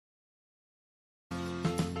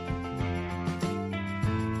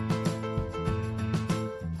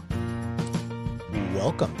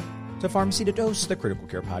Welcome to Pharmacy to Dose, the Critical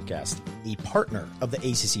Care Podcast, a partner of the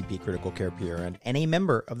ACCP Critical Care PRN and a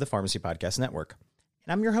member of the Pharmacy Podcast Network.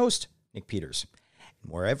 And I'm your host, Nick Peters.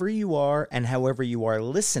 And wherever you are and however you are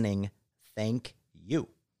listening, thank you.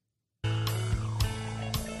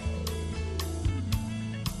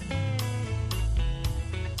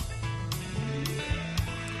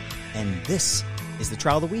 And this is the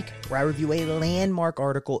Trial of the Week, where I review a landmark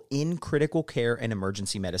article in critical care and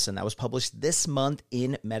emergency medicine that was published this month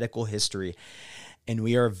in Medical History. And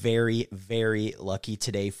we are very, very lucky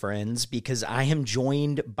today, friends, because I am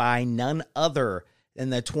joined by none other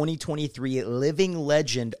than the 2023 Living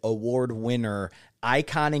Legend Award winner,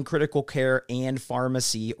 icon in critical care and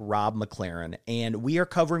pharmacy, Rob McLaren. And we are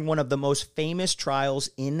covering one of the most famous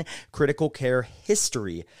trials in critical care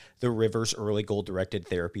history, the Rivers Early Goal-Directed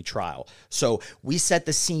Therapy trial. So we set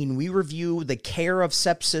the scene. We review the care of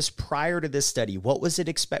sepsis prior to this study. What was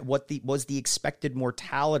was the expected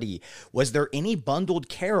mortality? Was there any bundled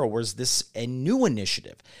care, or was this a new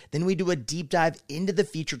initiative? Then we do a deep dive into the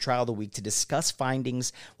feature trial of the week to discuss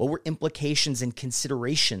findings, what were implications and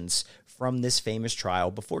considerations from this famous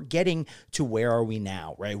trial before getting to where are we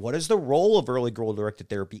now, right? What is the role of early goal-directed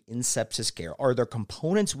therapy in sepsis care? Are there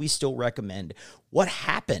components we still recommend? What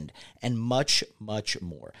happened? And much, much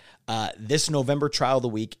more. This November trial of the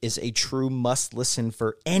week is a true must-listen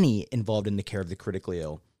for any involved in the care of the critically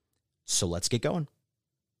ill. So let's get going.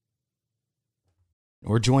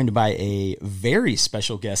 We're joined by a very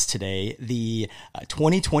special guest today, the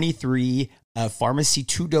 2023 Pharmacy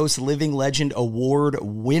 2-Dose Living Legend Award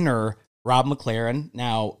winner, Rob McLaren.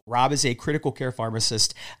 Now, Rob is a critical care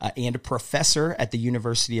pharmacist and a professor at the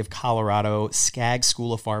University of Colorado Skaggs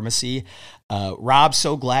School of Pharmacy. Rob,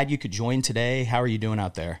 so glad you could join today. How are you doing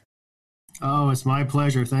out there? Oh, it's my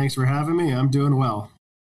pleasure. Thanks for having me. I'm doing well.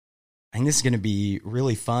 I think this is going to be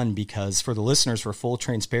really fun because for the listeners, for full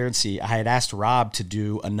transparency, I had asked Rob to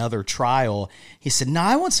do another trial. He said, no,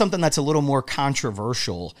 I want something that's a little more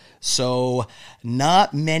controversial. So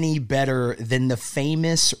not many better than the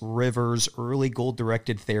famous Rivers Early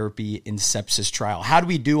Goal-Directed Therapy in Sepsis trial. How do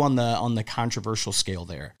we do on the controversial scale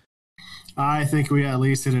there? I think we at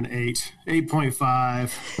least hit an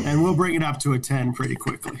 8.5, and we'll bring it up to a 10 pretty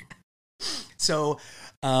quickly. So,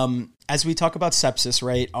 as we talk about sepsis,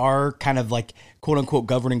 right, our kind of like quote unquote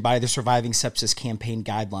governing by the Surviving Sepsis Campaign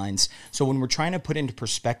guidelines. So when we're trying to put into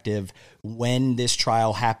perspective when this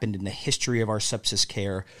trial happened in the history of our sepsis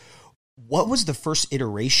care, what was the first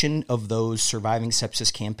iteration of those Surviving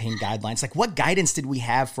Sepsis Campaign guidelines? Like what guidance did we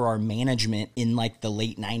have for our management in like the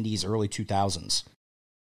late 90s, early 2000s?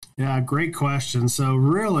 Yeah, great question. So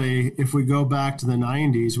really, if we go back to the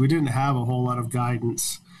 90s, we didn't have a whole lot of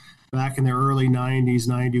guidance. Back in the early 90s,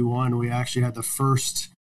 91, we actually had the first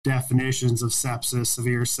definitions of sepsis,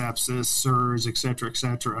 severe sepsis, SIRS, et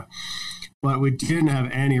cetera, but we didn't have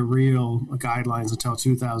any real guidelines until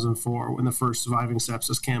 2004 when the first Surviving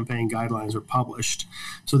Sepsis Campaign guidelines were published.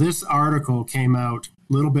 So this article came out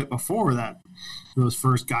a little bit before that. Those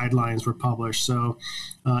first guidelines were published. So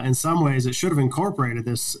in some ways, it should have incorporated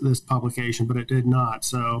this publication, but it did not.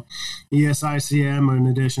 So ESICM, in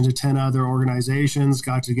addition to 10 other organizations,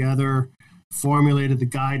 got together, formulated the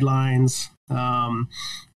guidelines.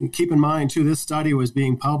 And keep in mind, too, this study was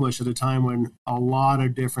being published at a time when a lot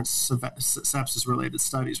of different sepsis-related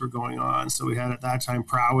studies were going on. So we had at that time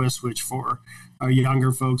Prowess, which for our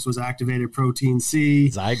younger folks was activated protein C.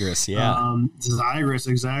 Xigris, yeah. Xigris,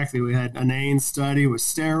 exactly. We had an AIN study with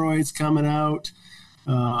steroids coming out.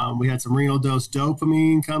 We had some renal dose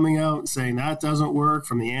dopamine coming out saying that doesn't work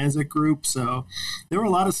from the ANZIC group. So there were a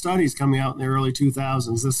lot of studies coming out in the early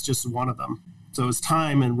 2000s. This is just one of them. So it's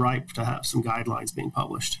time and ripe to have some guidelines being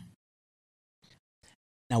published.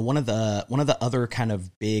 Now, one of the other kind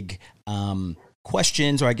of big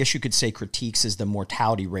questions, or I guess you could say critiques, is the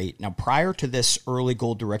mortality rate. Now, prior to this early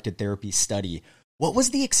goal-directed therapy study, what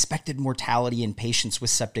was the expected mortality in patients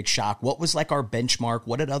with septic shock? What was like our benchmark?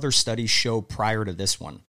 What did other studies show prior to this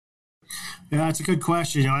one? Yeah, it's a good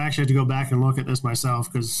question. I actually had to go back and look at this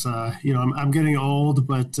myself because, I'm getting old,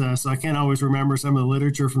 but so I can't always remember some of the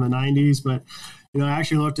literature from the 90s. But, I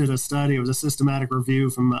actually looked at a study. It was a systematic review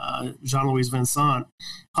from Jean-Louis Vincent,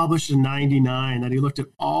 published in 99, that he looked at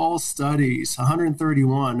all studies,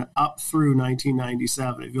 131, up through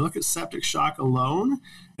 1997. If you look at septic shock alone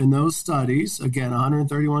in those studies, again,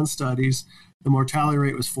 131 studies, the mortality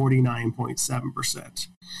rate was 49.7%.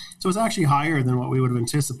 So it's actually higher than what we would have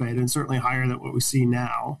anticipated, and certainly higher than what we see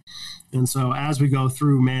now. And so as we go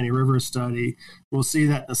through Manny River's study, we'll see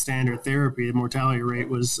that in the standard therapy, the mortality rate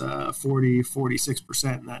was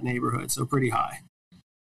 46% in that neighborhood, so pretty high.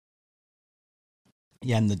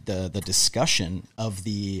 Yeah, and the discussion of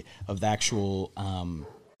the actual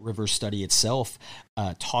river study itself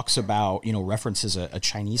talks about, references a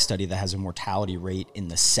Chinese study that has a mortality rate in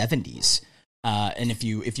the 70s. And if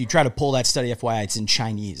you try to pull that study, FYI, it's in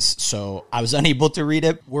Chinese, so I was unable to read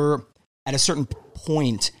it. We're at a certain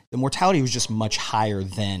point, the mortality was just much higher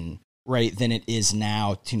then, right, than it is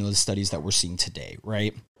now. The studies that we're seeing today,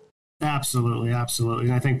 right? Absolutely.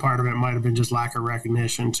 And I think part of it might have been just lack of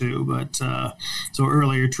recognition too. But so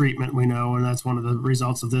earlier treatment, we know, and that's one of the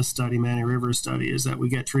results of this study, Manny Rivers study, is that we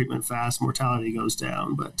get treatment fast, mortality goes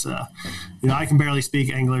down. But, I can barely speak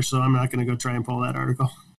English, so I'm not going to go try and pull that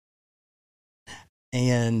article.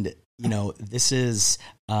 And, this is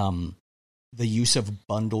the use of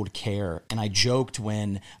bundled care. And I joked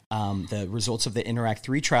when the results of the Interact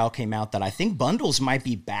 3 trial came out that I think bundles might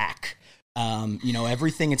be back.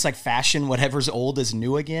 Everything, it's like fashion, whatever's old is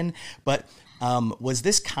new again. But was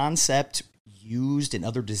this concept used in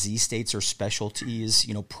other disease states or specialties,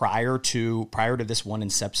 prior to this one in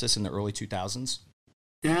sepsis in the early 2000s?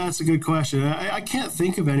 Yeah, that's a good question. I can't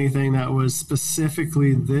think of anything that was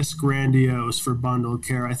specifically this grandiose for bundled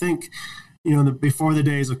care. I think, before the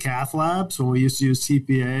days of cath labs, when we used to use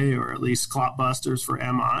TPA or at least clot busters for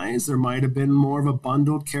MIs, there might have been more of a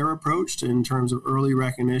bundled care approach in terms of early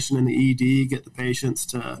recognition in the ED, get the patients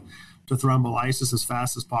to thrombolysis as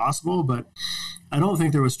fast as possible. But I don't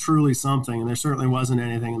think there was truly something, and there certainly wasn't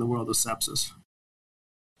anything in the world of sepsis.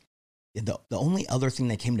 The only other thing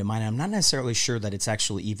that came to mind, I'm not necessarily sure that it's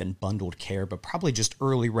actually even bundled care, but probably just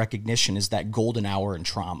early recognition, is that golden hour in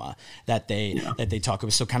trauma that they talk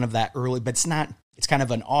about. So kind of that early, but it's kind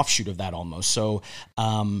of an offshoot of that almost. So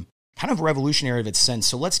kind of revolutionary of its sense.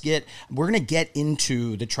 So we're going to get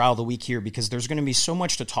into the trial of the week here, because there's going to be so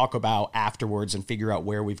much to talk about afterwards and figure out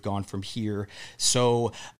where we've gone from here.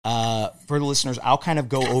 So for the listeners, I'll kind of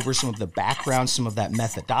go over some of the background, some of that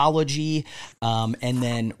methodology, and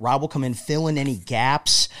then Rob will come in, fill in any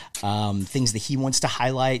gaps, things that he wants to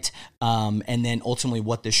highlight, and then ultimately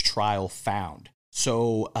what this trial found.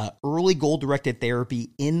 So early goal-directed therapy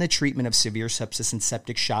in the treatment of severe sepsis and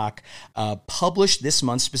septic shock, published this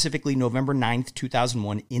month, specifically November 9th,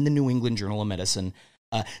 2001, in the New England Journal of Medicine,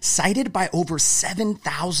 cited by over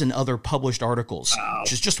 7,000 other published articles,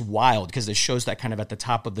 which is just wild because it shows that kind of at the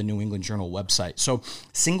top of the New England Journal website. So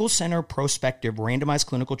single-center prospective randomized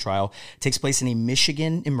clinical trial takes place in a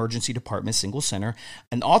Michigan emergency department single center.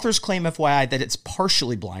 And authors claim, FYI, that it's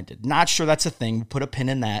partially blinded. Not sure that's a thing. Put a pin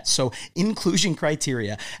in that. So inclusion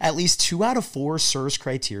criteria, at least 2 out of 4 SIRS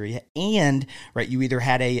criteria. And you either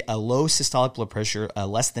had a low systolic blood pressure,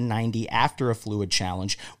 less than 90 after a fluid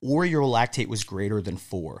challenge, or your lactate was greater than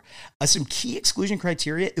 4. Some key exclusion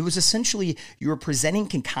criteria, it was essentially you were presenting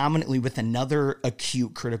concomitantly with another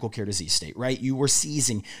acute critical care disease state, right? You were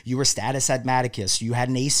seizing, you were status asthmaticus, you had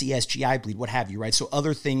an ACS, GI bleed, what have you, right? So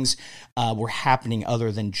other things were happening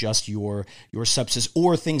other than just your sepsis,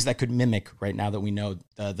 or things that could mimic, right now that we know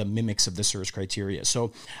the mimics of the SIRS criteria.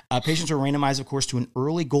 So patients were randomized, of course, to an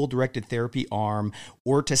early goal-directed therapy arm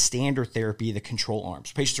or to standard therapy, the control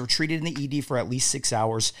arms. Patients were treated in the ED for at least 6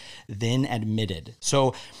 hours, then admitted.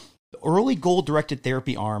 So the early goal-directed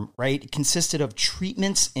therapy arm, right, consisted of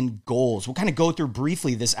treatments and goals. We'll kind of go through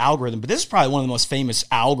briefly this algorithm, but this is probably one of the most famous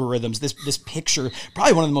algorithms. This picture,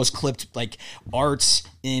 probably one of the most clipped arts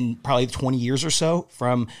in probably 20 years or so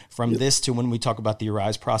from this to when we talk about the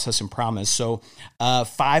ARISE process and PROMISE. So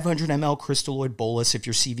 500 ml crystalloid bolus if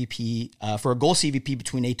your CVP, for a goal CVP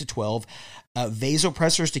between 8 to 12,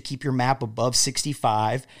 vasopressors to keep your MAP above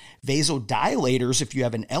 65, vasodilators if you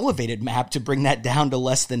have an elevated MAP to bring that down to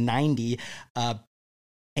less than 90,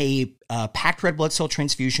 a packed red blood cell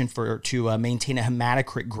transfusion to maintain a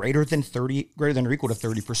hematocrit greater than or equal to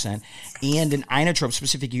 30%, and an inotrope,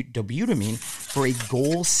 specific dobutamine, for a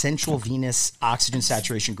goal central venous oxygen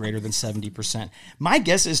saturation greater than 70%. My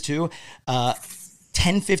guess is too,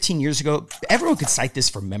 10, 15 years ago, everyone could cite this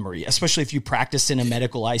from memory, especially if you practiced in a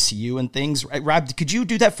medical ICU and things. Right, Rob, could you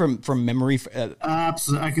do that from memory?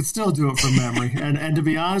 Absolutely. I could still do it from memory. and to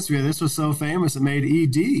be honest with you, this was so famous, it made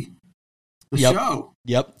ED the show.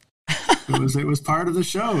 Yep. It was part of the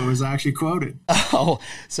show. It was actually quoted.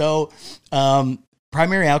 So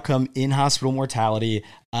primary outcome in hospital mortality,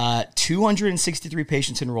 263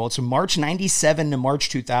 patients enrolled. So March 97 to March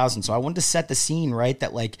 2000. So I wanted to set the scene, right?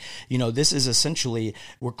 That this is essentially,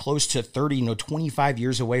 we're close to 30, 25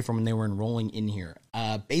 years away from when they were enrolling in here.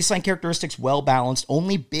 Baseline characteristics, well-balanced.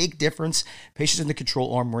 Only big difference, patients in the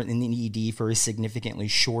control arm were in the ED for a significantly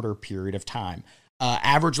shorter period of time.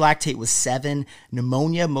 Average lactate was 7.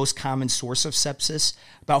 Pneumonia, most common source of sepsis.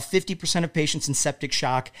 About 50% of patients in septic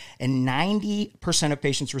shock, and 90% of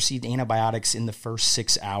patients received antibiotics in the first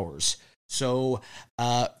 6 hours. So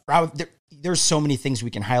there's so many things we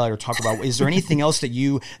can highlight or talk about. Is there anything else that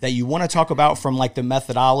you want to talk about from like the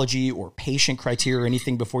methodology or patient criteria or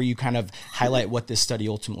anything before you kind of highlight what this study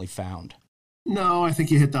ultimately found? No, I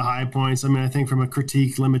think you hit the high points. I mean, I think from a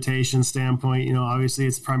critique limitation standpoint, obviously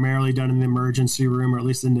it's primarily done in the emergency room, or at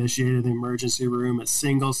least initiated in the emergency room. It's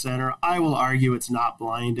single center. I will argue it's not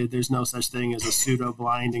blinded. There's no such thing as a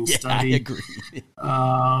pseudo-blinding study. I agree.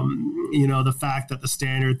 The fact that the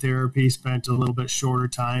standard therapy spent a little bit shorter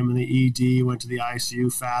time in the ED, went to the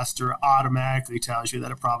ICU faster, automatically tells you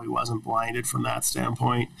that it probably wasn't blinded from that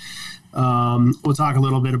standpoint. We'll talk a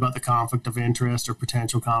little bit about the conflict of interest or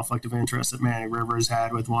potential conflict of interest that Manny Rivers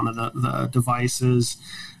had with one of the devices.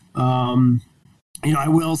 I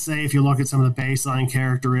will say, if you look at some of the baseline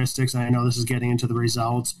characteristics, I know this is getting into the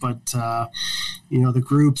results, but, the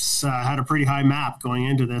groups had a pretty high map going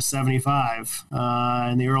into this, 75.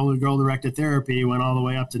 And the early goal-directed therapy went all the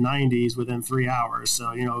way up to 90s within 3 hours.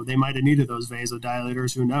 So, they might have needed those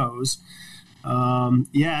vasodilators, who knows?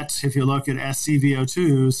 Yet, if you look at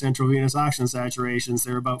SCVO2, central venous oxygen saturations,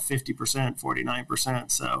 they're about 50%,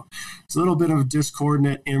 49%. So it's a little bit of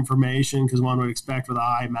discordant information, because one would expect with a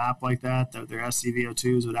high map like that their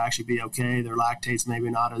SCVO2s would actually be okay. Their lactates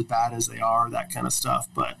maybe not as bad as they are, that kind of stuff.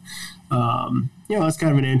 But, that's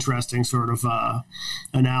kind of an interesting sort of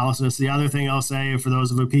analysis. The other thing I'll say, for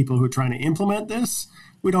those of the people who are trying to implement this,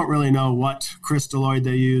 we don't really know what crystalloid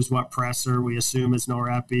they use, what pressor. We assume it's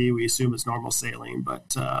norepi. We assume it's normal saline.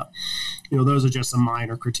 But, those are just some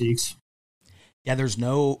minor critiques. Yeah, there's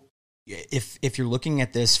no, if you're looking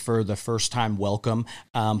at this for the first time, welcome.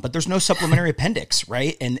 But there's no supplementary appendix,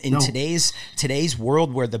 right? And in today's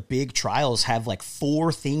world, where the big trials have like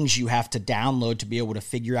 4 things you have to download to be able to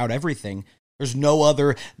figure out everything, there's no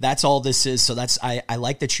other, that's all this is. So I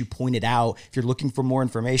like that you pointed out, if you're looking for more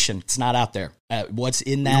information, it's not out there. What's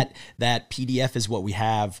in that PDF is what we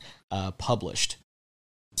have published.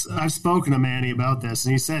 I've spoken to Manny about this,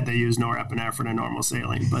 and he said they use norepinephrine and normal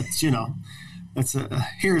saline, but that's a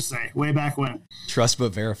hearsay way back when. Trust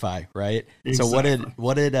but verify, right? Exactly. So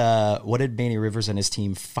what did Manny Rivers and his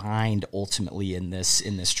team find ultimately in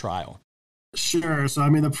this trial? Sure. So,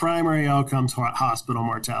 the primary outcomes are hospital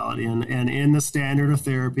mortality, and in the standard of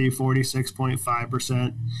therapy,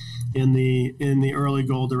 46.5%, in the early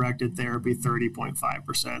goal-directed therapy,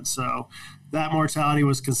 30.5%. So that mortality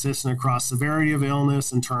was consistent across severity of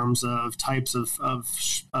illness in terms of types of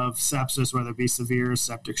sepsis, whether it be severe,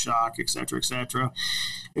 septic shock, et cetera, et cetera.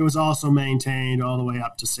 It was also maintained all the way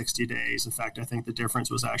up to 60 days. In fact, I think the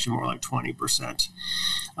difference was actually more like 20%.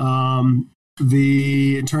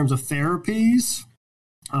 In terms of therapies,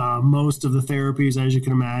 most of the therapies, as you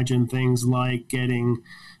can imagine, things like getting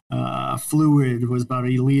fluid was about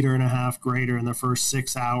 1.5 liters greater in the first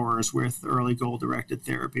 6 hours with early goal-directed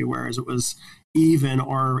therapy, whereas it was even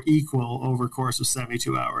or equal over a course of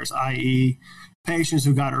 72 hours, i.e., patients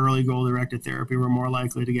who got early goal-directed therapy were more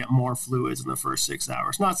likely to get more fluids in the first 6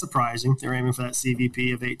 hours. Not surprising. They're aiming for that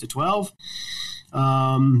CVP of 8 to 12.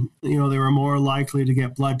 They were more likely to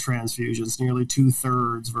get blood transfusions, nearly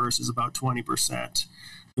 2/3 versus about 20%.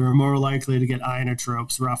 They were more likely to get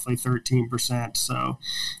inotropes, roughly 13%. So,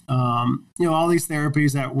 all these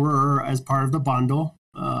therapies that were as part of the bundle,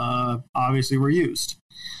 obviously were used.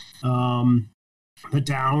 The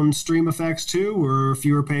downstream effects, too, were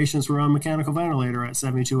fewer patients were on mechanical ventilator at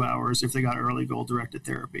 72 hours if they got early goal-directed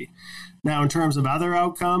therapy. Now, in terms of other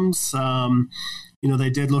outcomes, they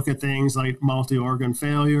did look at things like multi-organ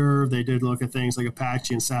failure. They did look at things like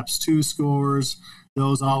Apache and SAPS-2 scores.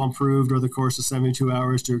 Those all improved over the course of 72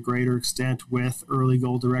 hours to a greater extent with early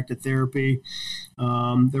goal-directed therapy.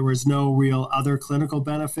 There was no real other clinical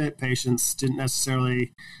benefit. Patients didn't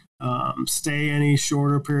necessarily stay any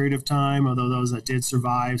shorter period of time, although those that did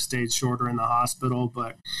survive stayed shorter in the hospital,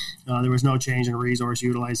 but there was no change in resource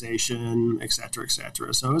utilization, et cetera, et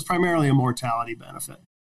cetera. So it was primarily a mortality benefit.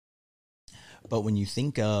 But when you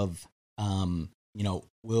think of,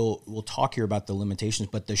 we'll talk here about the limitations,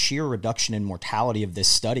 but the sheer reduction in mortality of this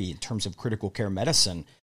study in terms of critical care medicine,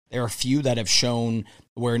 there are a few that have shown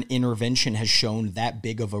where an intervention has shown that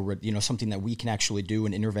big of a, something that we can actually do,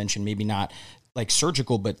 an intervention, maybe not like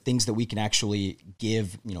surgical, but things that we can actually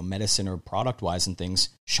give, medicine or product wise and things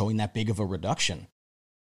showing that big of a reduction.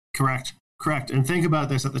 Correct. And think about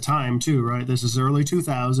this at the time too, right? This is early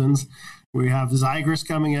 2000s. We have Zygris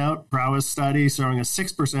coming out, Prowess study showing a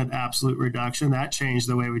 6% absolute reduction. That changed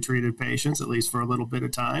the way we treated patients, at least for a little bit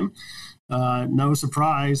of time. No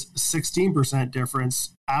surprise, 16%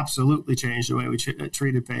 difference absolutely changed the way we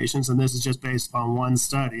treated patients. And this is just based upon one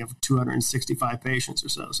study of 265 patients or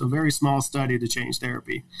so. So very small study to change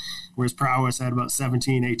therapy, whereas Prowess had about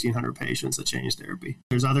 1,800 patients that changed therapy.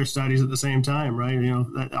 There's other studies at the same time, right?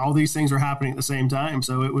 That all these things were happening at the same time.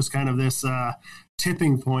 So it was kind of this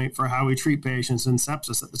tipping point for how we treat patients in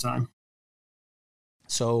sepsis at the time.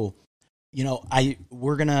 So,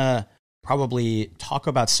 we're going to probably talk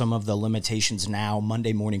about some of the limitations now,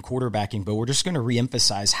 Monday morning quarterbacking, but we're just going to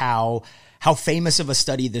reemphasize how famous of a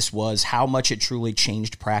study this was, how much it truly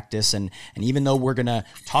changed practice. And even though we're going to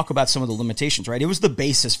talk about some of the limitations, right, it was the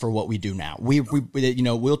basis for what we do now.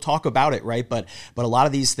 We'll talk about it, right? But a lot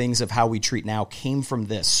of these things of how we treat now came from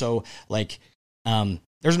this. So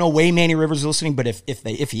there's no way Manny Rivers is listening, but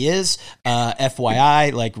if he is,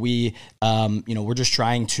 FYI, we're just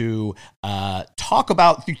trying to talk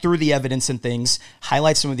about through the evidence and things,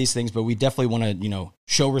 highlight some of these things, but we definitely want to,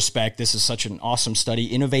 show respect. This is such an awesome study,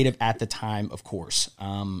 innovative at the time, of course.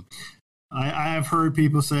 I have heard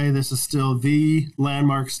people say this is still the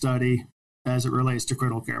landmark study as it relates to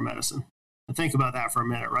critical care medicine. And think about that for a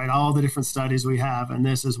minute, right? All the different studies we have, and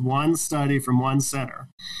this is one study from one center.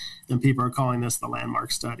 And people are calling this the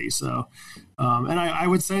landmark study. So, and I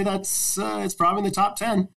would say that's it's probably in the top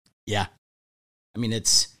 10. Yeah. I mean,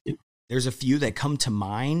 there's a few that come to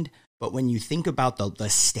mind, but when you think about the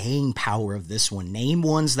staying power of this one, name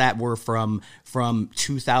ones that were from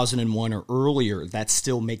 2001 or earlier that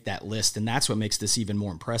still make that list. And that's what makes this even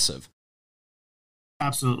more impressive.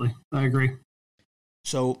 Absolutely. I agree.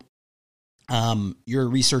 So you're a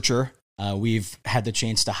researcher. We've had the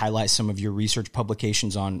chance to highlight some of your research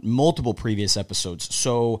publications on multiple previous episodes.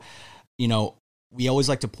 So, we always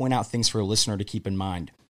like to point out things for a listener to keep in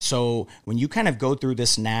mind. So when you kind of go through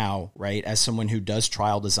this now, right, as someone who does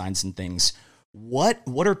trial designs and things, what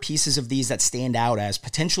are pieces of these that stand out as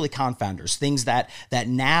potentially confounders, things that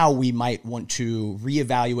now we might want to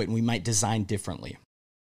reevaluate and we might design differently?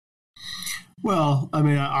 Well, I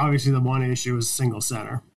mean, obviously the one issue is single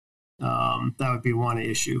center. That would be one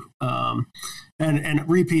issue. And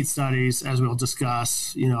repeat studies, as we'll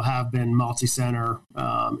discuss, have been multi-center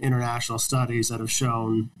international studies that have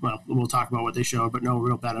shown, well, we'll talk about what they showed, but no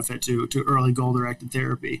real benefit to early goal-directed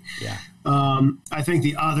therapy. Yeah. I think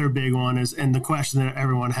the other big one is, and the question that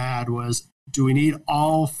everyone had was, do we need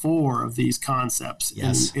all four of these concepts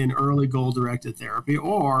in early goal-directed therapy,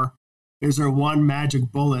 or is there one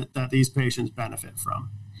magic bullet that these patients benefit from?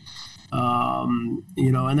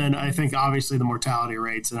 And then I think obviously the mortality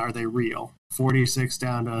rates, and are they real? 46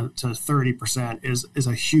 down to 30% is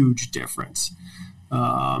a huge difference.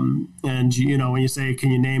 And when you say,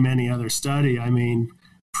 can you name any other study? I mean,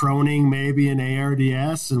 proning maybe in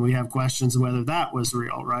ARDS, and we have questions of whether that was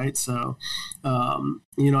real, right? So,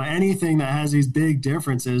 anything that has these big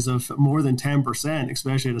differences of more than 10%,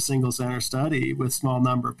 especially at a single center study with small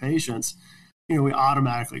number of patients, we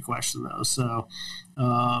automatically question those. So,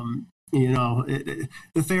 the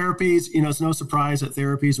therapies, it's no surprise that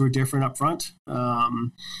therapies were different up front.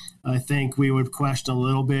 I think we would question a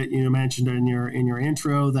little bit, you mentioned in your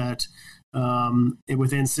intro that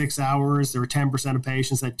within 6 hours, there were 10% of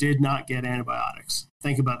patients that did not get antibiotics.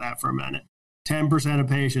 Think about that for a minute. 10% of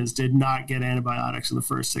patients did not get antibiotics in the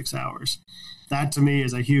first 6 hours. That to me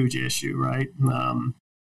is a huge issue, right?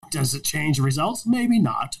 Does it change the results? Maybe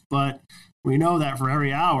not, but we know that for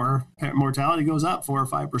every hour, mortality goes up 4 or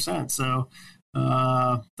 5%. So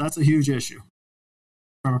that's a huge issue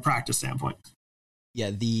from a practice standpoint. Yeah,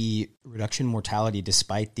 the reduction in mortality,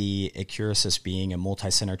 despite the Accurasis being a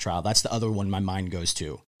multi-center trial, that's the other one my mind goes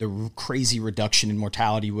to. The crazy reduction in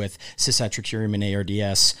mortality with cisatracurium and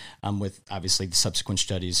ARDS, with obviously the subsequent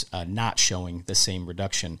studies not showing the same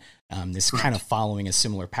reduction. This kind of following a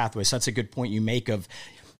similar pathway. So that's a good point you make of,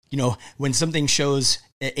 when something shows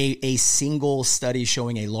a single study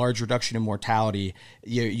showing a large reduction in mortality,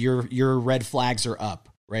 your red flags are up,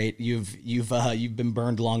 right? You've been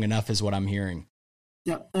burned long enough, is what I'm hearing.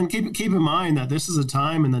 Yeah, and keep in mind that this is a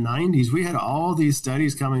time in the 90s. We had all these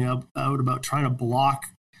studies coming out about trying to block,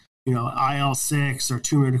 IL-6 or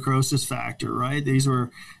tumor necrosis factor, right? These were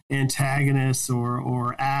antagonists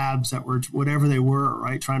or ABs that were whatever they were,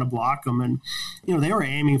 right? Trying to block them, and they were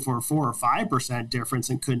aiming for a 4 or 5% difference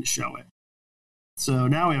and couldn't show it. So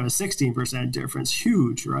now we have a 16% difference,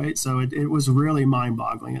 huge, right? So it was really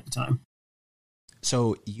mind-boggling at the time.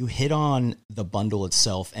 So you hit on the bundle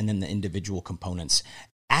itself and then the individual components.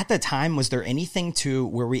 at the time, was there anything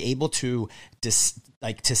were we able to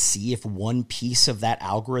to see if one piece of that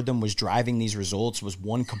algorithm was driving these results? Was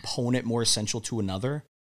one component more essential to another?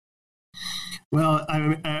 Well,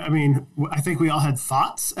 I mean, I think we all had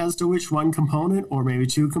thoughts as to which one component or maybe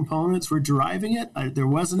two components were driving it. There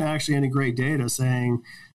wasn't actually any great data saying,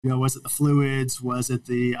 was it the fluids? Was it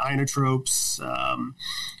the inotropes?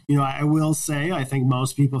 I will say, I think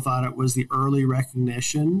most people thought it was the early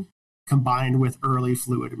recognition combined with early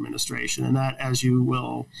fluid administration. And that, as you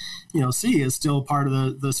will, see, is still part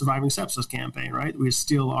of the Surviving Sepsis campaign, right? We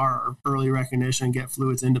still are early recognition and get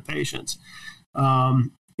fluids into patients.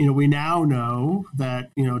 We now know that,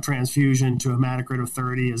 transfusion to a hematocrit of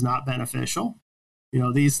 30 is not beneficial.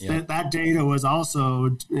 That data was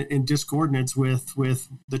also in discordance with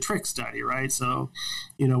the TRIC study, right? So,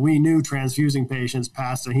 we knew transfusing patients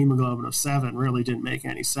past a hemoglobin of 7 really didn't make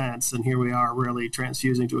any sense. And here we are really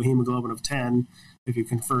transfusing to a hemoglobin of 10 if you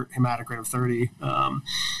convert hematocrit of 30.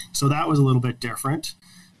 So that was a little bit different.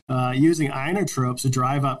 Using inotropes to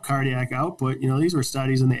drive up cardiac output, these were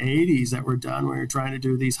studies in the 80s that were done where you're trying to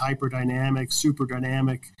do these hyperdynamic,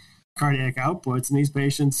 superdynamic cardiac outputs, and these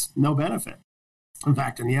patients, no benefit. In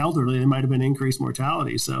fact, in the elderly, there might have been increased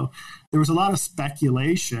mortality. So there was a lot of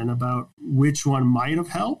speculation about which one might have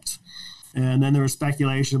helped. And then there was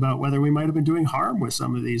speculation about whether we might have been doing harm with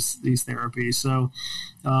some of these therapies. So,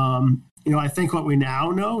 I think what we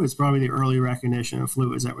now know is probably the early recognition of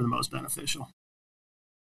fluids that were the most beneficial.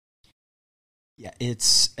 Yeah,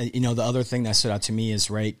 it's, the other thing that stood out to me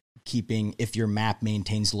is, right, if your map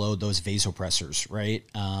maintains load, those vasopressors, right?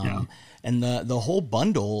 And the whole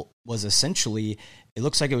bundle was essentially, it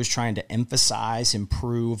looks like it was trying to emphasize,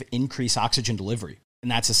 improve, increase oxygen delivery.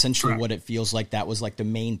 And that's essentially what it feels like. That was like the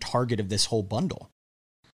main target of this whole bundle.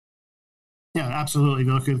 Yeah, absolutely. If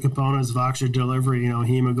you look at the components of oxygen delivery,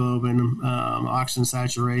 hemoglobin, oxygen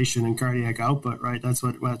saturation, and cardiac output, right? That's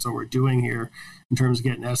what we're doing here in terms of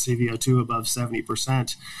getting SCVO2 above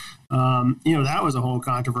 70%. That was a whole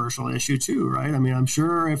controversial issue too, right? I mean, I'm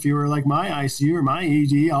sure if you were like my ICU or my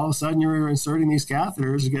ED, all of a sudden you were inserting these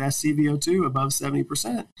catheters to get SCVO2 above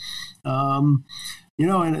 70%.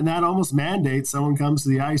 And that almost mandates someone comes to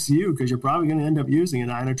the ICU because you're probably going to end up using an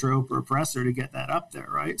inotrope or a pressor to get that up there,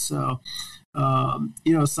 right? So,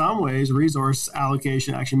 some ways resource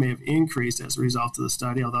allocation actually may have increased as a result of the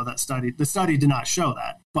study, although the study did not show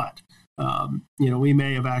that. But, we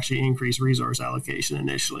may have actually increased resource allocation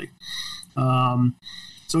initially.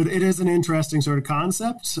 So it is an interesting sort of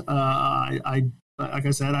concept. Like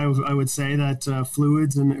I said, I would say that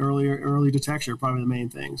fluids and early detection are probably the main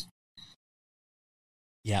things.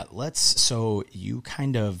 Yeah, so you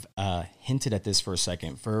kind of hinted at this for a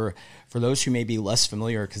second. For those who may be less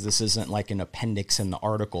familiar, because this isn't like an appendix in the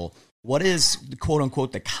article, what is, quote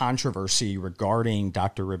unquote, the controversy regarding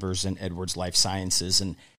Dr. Rivers and Edwards Life Sciences,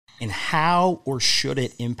 and how or should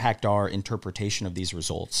it impact our interpretation of these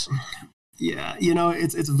results? Yeah,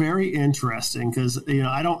 it's very interesting because,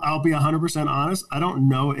 I'll be 100% honest. I don't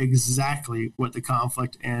know exactly what the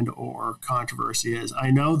conflict and or controversy is.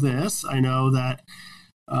 I know that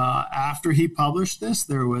after he published this,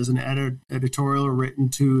 there was an editorial written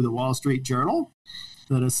to the Wall Street Journal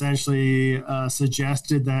that essentially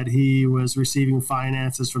suggested that he was receiving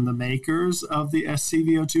finances from the makers of the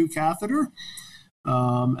SCVO2 catheter.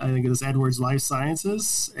 I think it was Edwards Life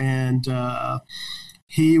Sciences. And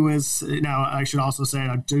he was, now I should also say,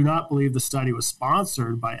 I do not believe the study was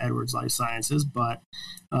sponsored by Edwards Life Sciences, but,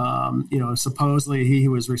 supposedly he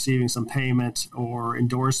was receiving some payment or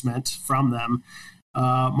endorsement from them.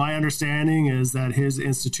 My understanding is that his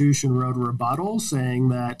institution wrote a rebuttal saying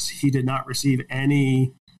that he did not receive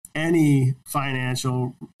any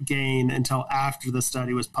financial gain until after the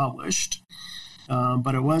study was published.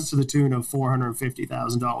 But it was to the tune of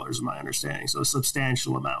 $450,000, my understanding, so a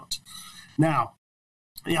substantial amount. Now,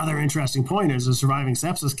 the other interesting point is the Surviving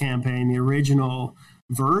Sepsis campaign, the original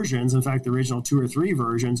versions, in fact, the original 2 or 3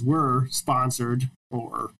 versions were sponsored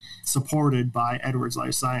or supported by Edwards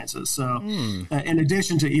Life Sciences. So in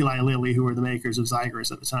addition to Eli Lilly, who were the makers of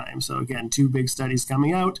Xigris at the time. So again, 2 big studies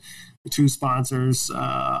coming out, the 2 sponsors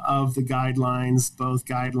of the guidelines, both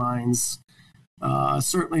guidelines all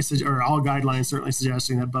guidelines certainly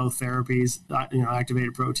suggesting that both therapies,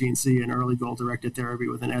 activated protein C and early goal-directed therapy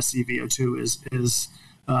with an SCVO2 is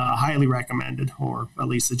highly recommended or at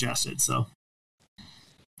least suggested. So,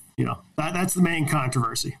 that's the main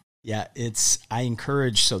controversy. Yeah, I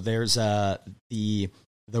encourage, so there's the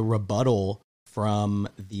rebuttal from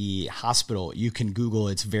the hospital. You can Google,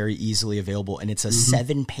 it's very easily available, and it's a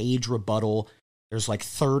 7-page rebuttal. There's like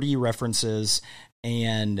 30 references,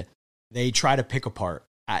 and they try to pick apart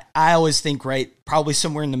I always think, right, probably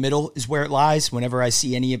somewhere in the middle is where it lies. Whenever I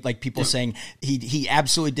see any of like people saying he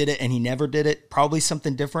absolutely did it and he never did it, probably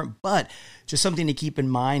something different, but just something to keep in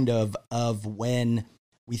mind of when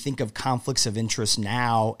we think of conflicts of interest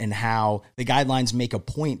now and how the guidelines make a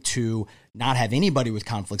point to not have anybody with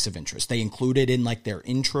conflicts of interest. They include it in like their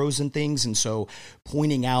intros and things. And so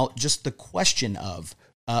pointing out just the question of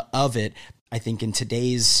it, I think in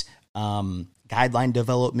today's guideline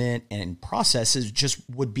development and processes just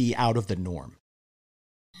would be out of the norm.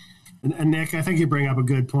 And Nick, I think you bring up a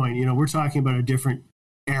good point. We're talking about a different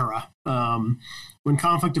era when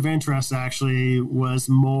conflict of interest actually was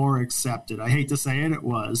more accepted. I hate to say it, it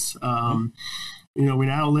was. We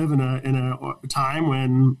now live in a time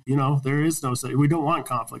when there is we don't want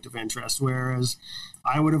conflict of interest. Whereas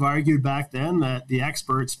I would have argued back then that the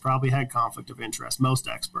experts probably had conflict of interest. Most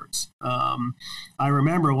experts. I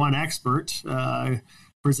remember one expert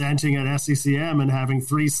presenting at SCCM and having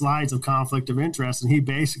 3 slides of conflict of interest, and he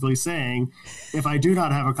basically saying, "If I do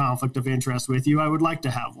not have a conflict of interest with you, I would like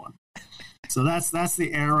to have one." So that's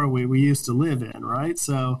the era we used to live in, right?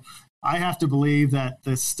 So I have to believe that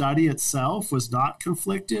the study itself was not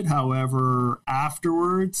conflicted. However,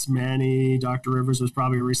 afterwards, Dr. Rivers was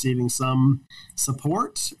probably receiving some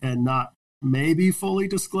support and not maybe fully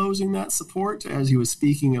disclosing that support as he was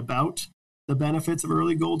speaking about the benefits of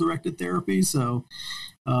early goal-directed therapy. So,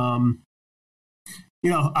 I'll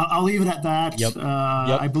leave it at that. Yep.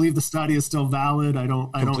 I believe the study is still valid. I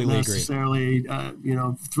don't necessarily,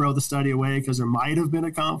 throw the study away because there might have been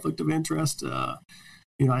a conflict of interest.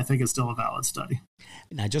 I think it's still a valid study.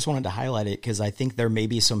 And I just wanted to highlight it because I think there may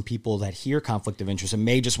be some people that hear conflict of interest and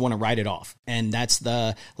may just want to write it off. And that's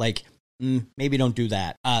the maybe don't do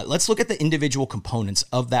that. Let's look at the individual components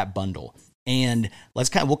of that bundle, and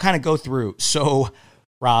we'll kind of go through. So,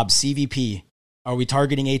 Rob, CVP. Are we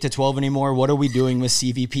targeting 8 to 12 anymore? What are we doing with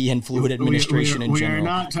CVP and fluid administration in general? We are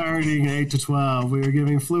not targeting 8 to 12. We are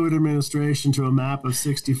giving fluid administration to a MAP of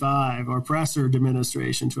 65, or pressor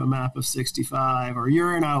administration to a MAP of 65, or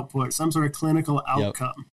urine output, some sort of clinical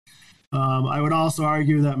outcome. I would also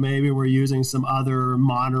argue that maybe we're using some other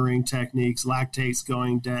monitoring techniques, lactates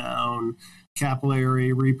going down, capillary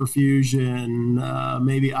reperfusion,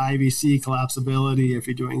 maybe IVC collapsibility if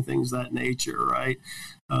you're doing things of that nature, right?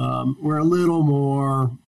 We're a little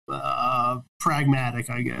more pragmatic,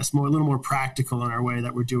 I guess, a little more practical in our way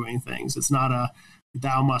that we're doing things. It's not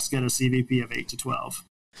thou must get a CVP of 8 to 12.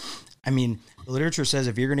 I mean, the literature says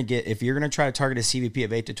if you're going to try to target a CVP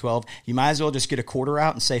of 8 to 12, you might as well just get a quarter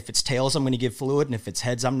out and say, if it's tails, I'm going to give fluid, and if it's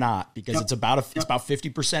heads, I'm not, because it's about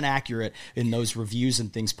 50% accurate in those reviews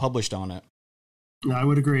and things published on it. I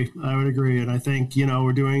would agree. And I think,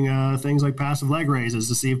 we're doing things like passive leg raises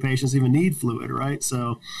to see if patients even need fluid, right?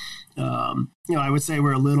 So, I would say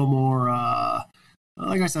we're a little more,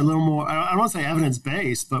 like I said, a little more, I don't want to say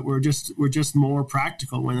evidence-based, but we're just more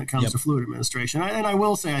practical when it comes to fluid administration. And I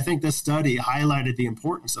will say, I think this study highlighted the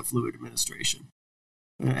importance of fluid administration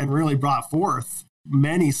and really brought forth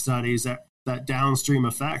many studies that downstream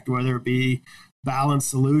effect, whether it be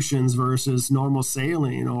balanced solutions versus normal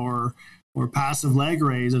saline or passive leg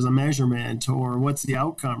raise as a measurement, or what's the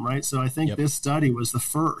outcome, right? So I think this study was the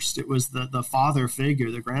first. It was the father figure,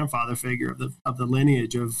 the grandfather figure of the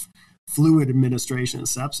lineage of fluid administration and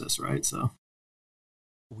sepsis, right? So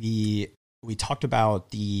we talked about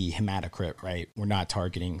the hematocrit, right? We're not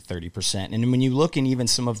targeting 30%. And when you look in even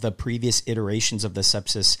some of the previous iterations of the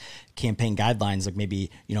sepsis campaign guidelines, like maybe,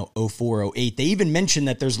 04, 08, they even mentioned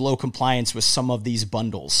that there's low compliance with some of these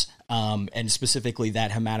bundles, and specifically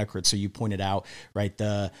that hematocrit. So you pointed out, right,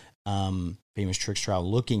 the famous TRIX trial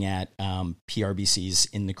looking at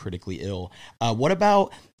PRBCs in the critically ill. What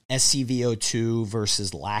about SCVO2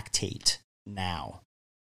 versus lactate now?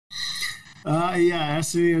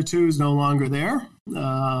 SCVO2 is no longer there.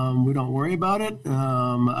 We don't worry about it.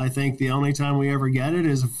 I think the only time we ever get it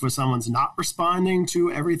is if someone's not responding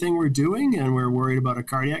to everything we're doing and we're worried about a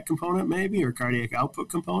cardiac component maybe, or cardiac output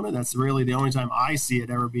component. That's really the only time I see it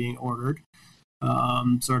ever being ordered.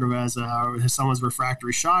 Sort of as someone's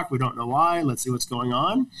refractory shock. We don't know why. Let's see what's going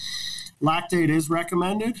on. Lactate is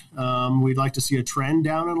recommended. We'd like to see a trend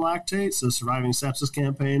down in lactate. So Surviving Sepsis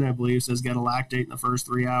campaign, I believe, says get a lactate in the first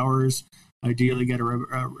 3 hours. Ideally get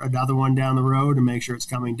another one down the road and make sure it's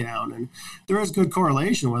coming down. And there is good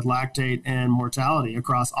correlation with lactate and mortality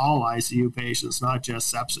across all ICU patients, not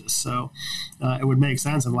just sepsis. So it would make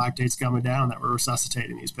sense if lactate's coming down that we're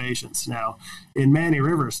resuscitating these patients. Now, in Manny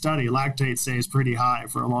River's study, lactate stays pretty high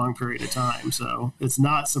for a long period of time. So it's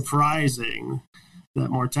not surprising that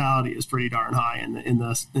mortality is pretty darn high in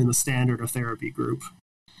the standard of therapy group.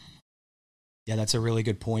 Yeah, that's a really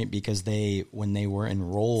good point because when they were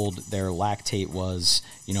enrolled, their lactate was,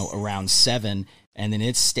 around 7, and then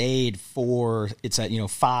it stayed it's at,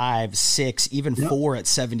 5, 6, even 4 at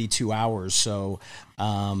 72 hours. So,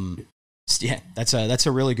 yeah, that's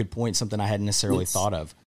a really good point. Something I hadn't necessarily thought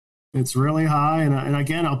of. It's really high. And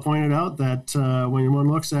again, I'll point it out that when one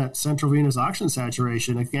looks at central venous oxygen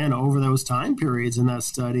saturation, again, over those time periods in that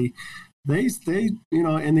study, they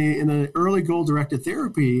in the early goal-directed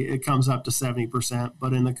therapy, it comes up to 70%,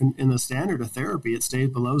 but in the standard of therapy, it stays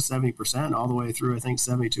below 70% all the way through, I think,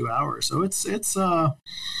 72 hours. So it's one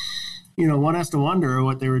has to wonder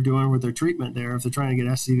what they were doing with their treatment there if they're trying to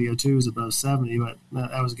get SCVO2s above 70, but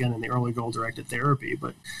that was, again, in the early goal-directed therapy.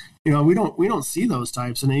 But, we don't see those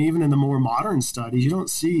types. And even in the more modern studies, you don't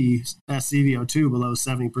see SCVO2 below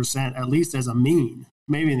 70%, at least as a mean,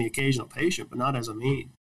 maybe in the occasional patient, but not as a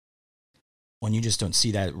mean. When you just don't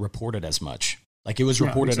see that reported as much. Like it was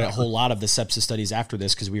reported a whole lot of the sepsis studies after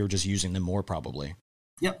this because we were just using them more probably.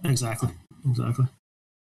 Yep, exactly.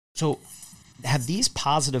 So have these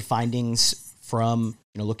positive findings from,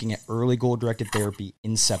 looking at early goal-directed therapy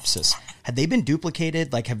in sepsis, had they been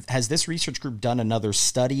duplicated? Like has this research group done another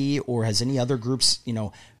study, or has any other groups,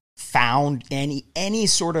 found any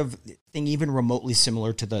sort of thing even remotely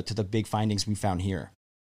similar to the big findings we found here?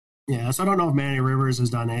 Yeah, so I don't know if Manny Rivers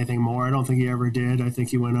has done anything more. I don't think he ever did. I think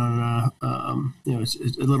he went on a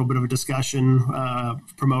little bit of a discussion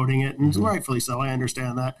promoting it, and rightfully so. I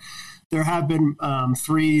understand that. There have been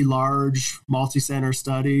 3 large multi-center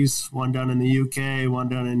studies, one done in the UK, one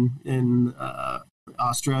done in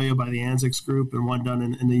Australia by the ANZIX group, and one done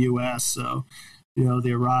in the US. So,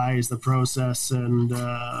 the ARISE, the PROCESS, and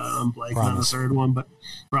I'm blanking on the third one, but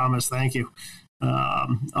PROMISE, thank you.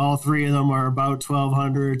 All 3 of them are about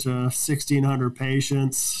 1,200 to 1,600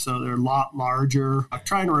 patients, so they're a lot larger. I'm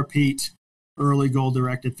trying to repeat early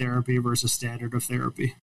goal-directed therapy versus standard of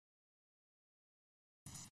therapy.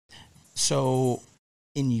 So,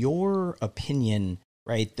 in your opinion,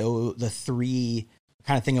 right, though the 3,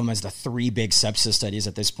 kind of think of them as the 3 big sepsis studies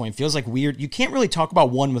at this point, feels like weird. You can't really talk about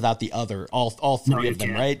one without the other, all 3 of them,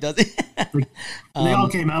 can't. Right? Does it? They all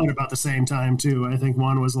came out about the same time too. I think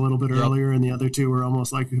one was a little bit earlier, and the other 2 were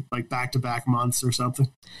almost like back-to-back months or something.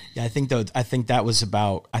 Yeah, I think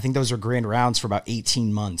those were grand rounds for about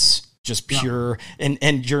 18 months, just pure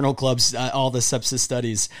and journal clubs, all the sepsis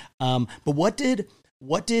studies. But what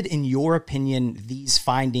did, in your opinion, these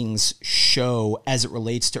findings show as it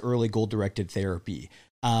relates to early goal-directed therapy?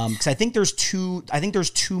 Because I think there's two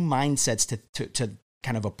mindsets to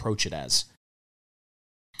kind of approach it as.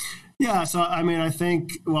 Yeah, so I mean, I think,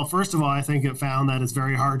 well, first of all, I think it found that it's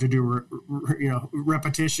very hard to do,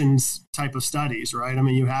 repetitions type of studies, right? I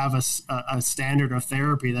mean, you have a standard of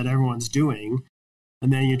therapy that everyone's doing,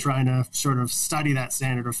 and then you're trying to sort of study that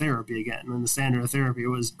standard of therapy again. And the standard of therapy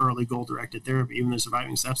was early goal-directed therapy. Even the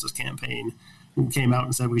Surviving Sepsis campaign came out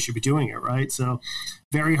and said we should be doing it, right? So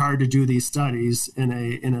very hard to do these studies in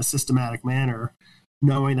a systematic manner,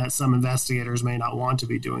 knowing that some investigators may not want to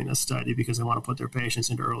be doing this study because they want to put their patients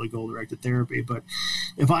into early goal-directed therapy. But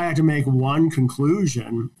if I had to make one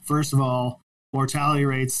conclusion, first of all, mortality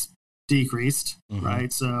rates decreased,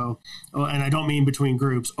 right? So, and I don't mean between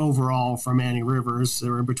groups, overall for Manny Rivers, they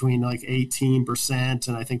were between like 18%,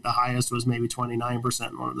 and I think the highest was maybe 29%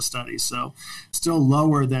 in one of the studies. So still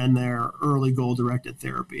lower than their early goal-directed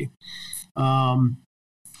therapy.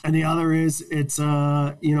 And the other is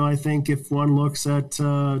I think if one looks at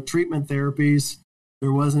treatment therapies,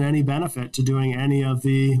 there wasn't any benefit to doing any of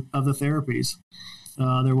the therapies.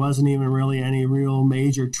 There wasn't even really any real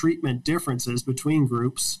major treatment differences between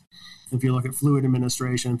groups if you look at fluid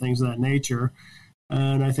administration and things of that nature.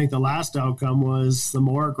 And I think the last outcome was the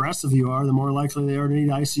more aggressive you are, the more likely they are to need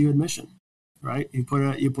ICU admission, right? You put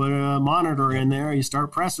a monitor in there, you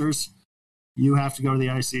start pressors, you have to go to the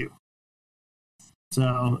ICU.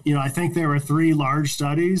 So, I think there were 3 large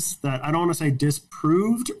studies that I don't want to say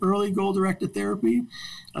disproved early goal-directed therapy.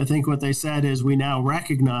 I think what they said is we now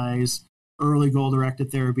recognize early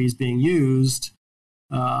goal-directed therapy is being used.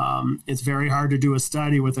 It's very hard to do a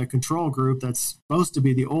study with a control group that's supposed to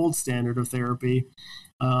be the old standard of therapy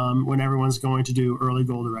when everyone's going to do early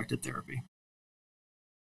goal-directed therapy.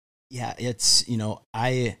 Yeah, it's,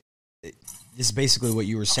 this is basically what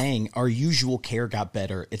you were saying. Our usual care got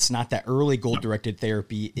better. It's not that early goal-directed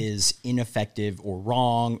therapy is ineffective or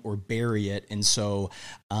wrong or bury it. And so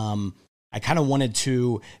I kind of wanted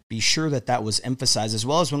to be sure that was emphasized, as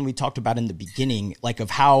well as when we talked about in the beginning, like of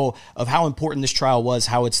how important this trial was,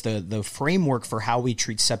 how it's the framework for how we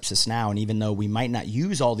treat sepsis now. And even though we might not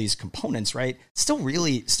use all these components, right, still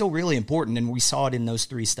really important. And we saw it in those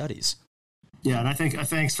 3 studies. Yeah, and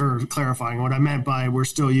thanks for clarifying. What I meant by we're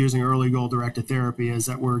still using early goal-directed therapy is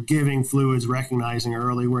that we're giving fluids recognizing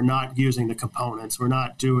early. We're not using the components. We're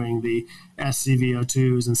not doing the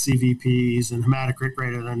SCVO2s and CVPs and hematocrit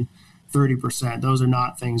greater than 30%. Those are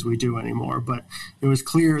not things we do anymore. But it was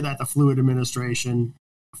clear that the fluid administration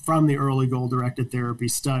from the early goal-directed therapy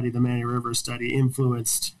study, the Manny Rivers study,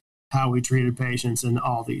 influenced how we treated patients in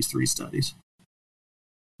all these 3 studies.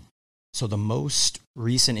 So the most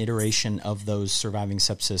recent iteration of those surviving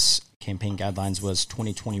sepsis campaign guidelines was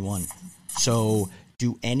 2021. So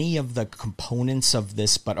do any of the components of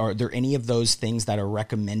this, but are there any of those things that are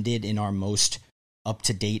recommended in our most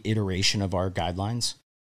up-to-date iteration of our guidelines?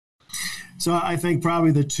 So I think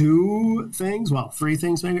probably the 2 things, 3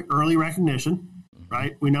 things maybe. Early recognition,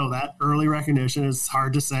 right? We know that early recognition is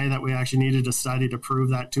hard to say that we actually needed a study to prove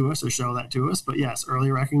that to us or show that to us. But yes,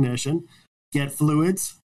 early recognition, get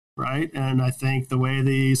fluids, right? And I think the way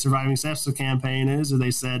the surviving sepsis campaign is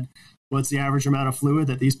they said, what's the average amount of fluid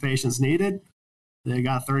that these patients needed? They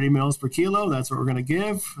got 30 mils per kilo. That's what we're going to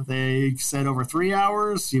give. They said over 3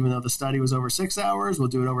 hours, even though the study was over 6 hours, we'll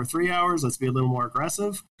do it over 3 hours. Let's be a little more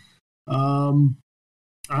aggressive. And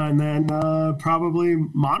then probably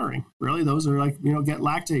monitoring. Really, those are like, get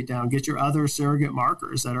lactate down, get your other surrogate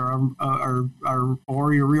markers that are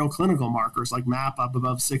or your real clinical markers like MAP up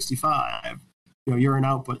above 65. Urine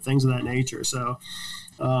output, things of that nature. So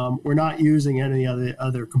we're not using any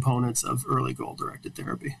other components of early goal-directed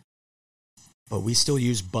therapy. But we still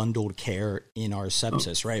use bundled care in our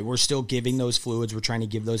sepsis, right? We're still giving those fluids. We're trying to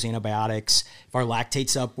give those antibiotics. If our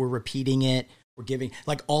lactate's up, we're repeating it. We're giving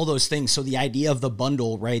like all those things. So the idea of the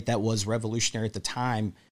bundle, right, that was revolutionary at the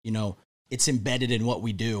time, it's embedded in what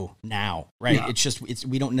we do now, right? Yeah.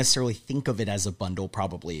 We don't necessarily think of it as a bundle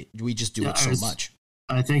probably. We just do it so much.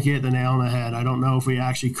 I think you hit the nail on the head. I don't know if we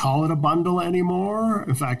actually call it a bundle anymore.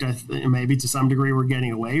 In fact, maybe to some degree we're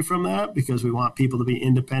getting away from that because we want people to be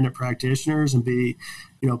independent practitioners and be,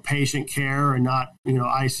 patient care and not,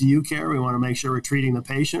 ICU care. We want to make sure we're treating the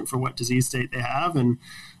patient for what disease state they have. And,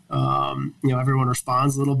 everyone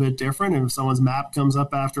responds a little bit different. And if someone's MAP comes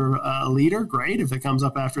up after a liter, great. If it comes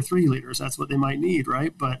up after 3 liters, that's what they might need,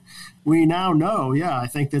 right? But we now know, I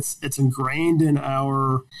think it's ingrained in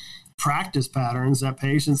our practice patterns that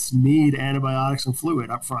patients need antibiotics and fluid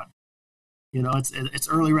up front. It's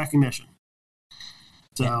early recognition.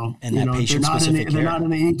 So and that they're not in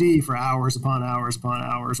the ED for hours upon hours upon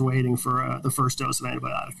hours waiting for the first dose of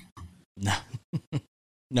antibiotic. No,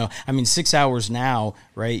 no. I mean 6 hours now,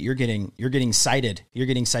 right? You're getting cited. You're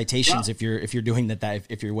getting citations if you're doing that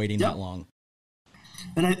if you're waiting that long.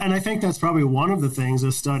 And I think that's probably one of the things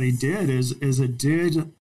this study did is it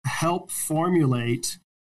did help formulate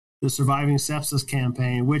the Surviving Sepsis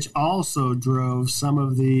campaign, which also drove some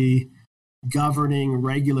of the governing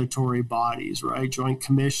regulatory bodies, right? Joint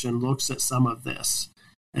Commission looks at some of this.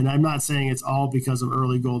 And I'm not saying it's all because of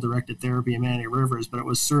early goal-directed therapy and Manny Rivers, but it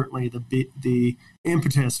was certainly the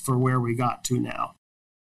impetus for where we got to now.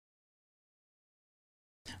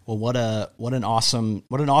 Well, what an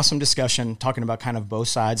awesome discussion, talking about kind of both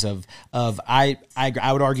sides of I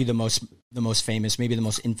would argue the most famous, maybe the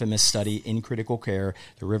most infamous study in critical care,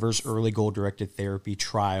 the Rivers Early Goal-Directed Therapy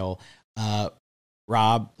trial.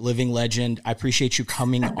 Rob, living legend, I appreciate you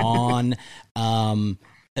coming on.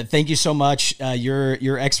 Thank you so much.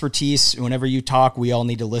 Your expertise, whenever you talk, we all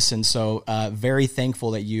need to listen. So very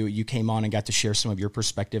thankful that you came on and got to share some of your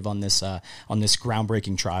perspective on this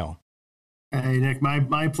groundbreaking trial. Hey, Nick,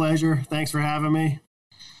 my pleasure. Thanks for having me.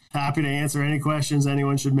 Happy to answer any questions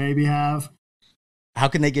anyone should maybe have. How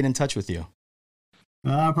can they get in touch with you?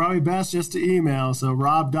 Probably best just to email. So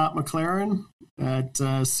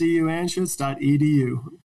rob.mclaren@cuanschutz.edu.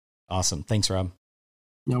 Awesome. Thanks, Rob.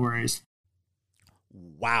 No worries.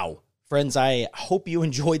 Wow. Friends, I hope you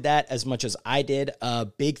enjoyed that as much as I did.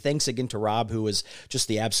 Big thanks again to Rob, who was just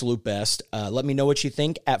the absolute best. Let me know what you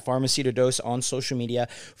think at Pharmacy to Dose on social media,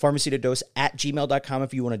 pharmacytodose@gmail.com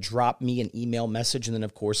if you want to drop me an email message. And then,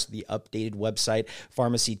 of course, the updated website,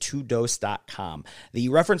 pharmacy2dose.com. The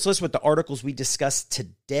reference list with the articles we discussed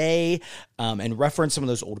today and reference some of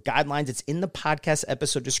those old guidelines, it's in the podcast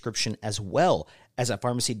episode description as well as at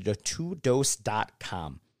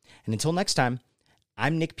pharmacy2dose.com. And until next time,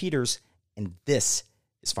 I'm Nick Peters, and this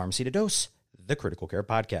is Pharmacy to Dose, the Critical Care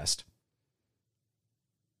Podcast.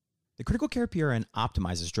 The Critical Care PRN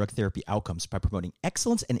optimizes drug therapy outcomes by promoting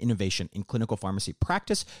excellence and innovation in clinical pharmacy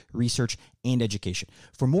practice, research, and education.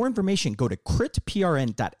 For more information, go to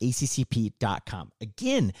critprn.accp.com.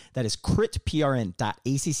 Again, that is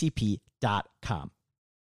critprn.accp.com.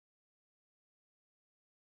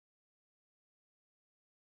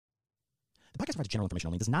 The podcast provides general information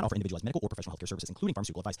only and does not offer individualized medical or professional healthcare services, including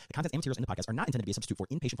pharmaceutical advice. The contents and materials in the podcast are not intended to be a substitute for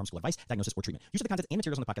inpatient pharmaceutical advice, diagnosis, or treatment. Use of the contents and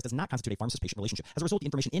materials on the podcast does not constitute a pharmacist-patient relationship. As a result, the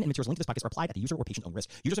information in and materials linked to this podcast are applied at the user or patient's own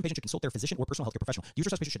risk. Users and patients should consult their physician or personal healthcare professional. The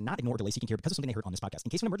user or patient should not ignore or delay seeking care because of something they heard on this podcast.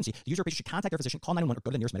 In case of an emergency, the user or patient should contact their physician, call 911, or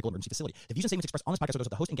go to the nearest medical emergency facility. The views and statements expressed on this podcast are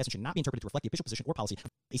those of the host and guests and should not be interpreted to reflect the official position or policy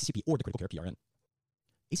of ACCP or the Critical Care PRN.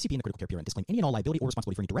 ACCP and the Critical Care PRN disclaim any and all liability or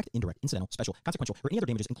responsibility for any direct, indirect, incidental, special, consequential, or any other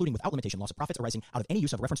damages, including without limitation, loss of profits arising out of any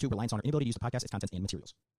use of, reference to, reliance on, or inability to use the podcast, its contents, and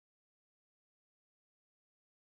materials.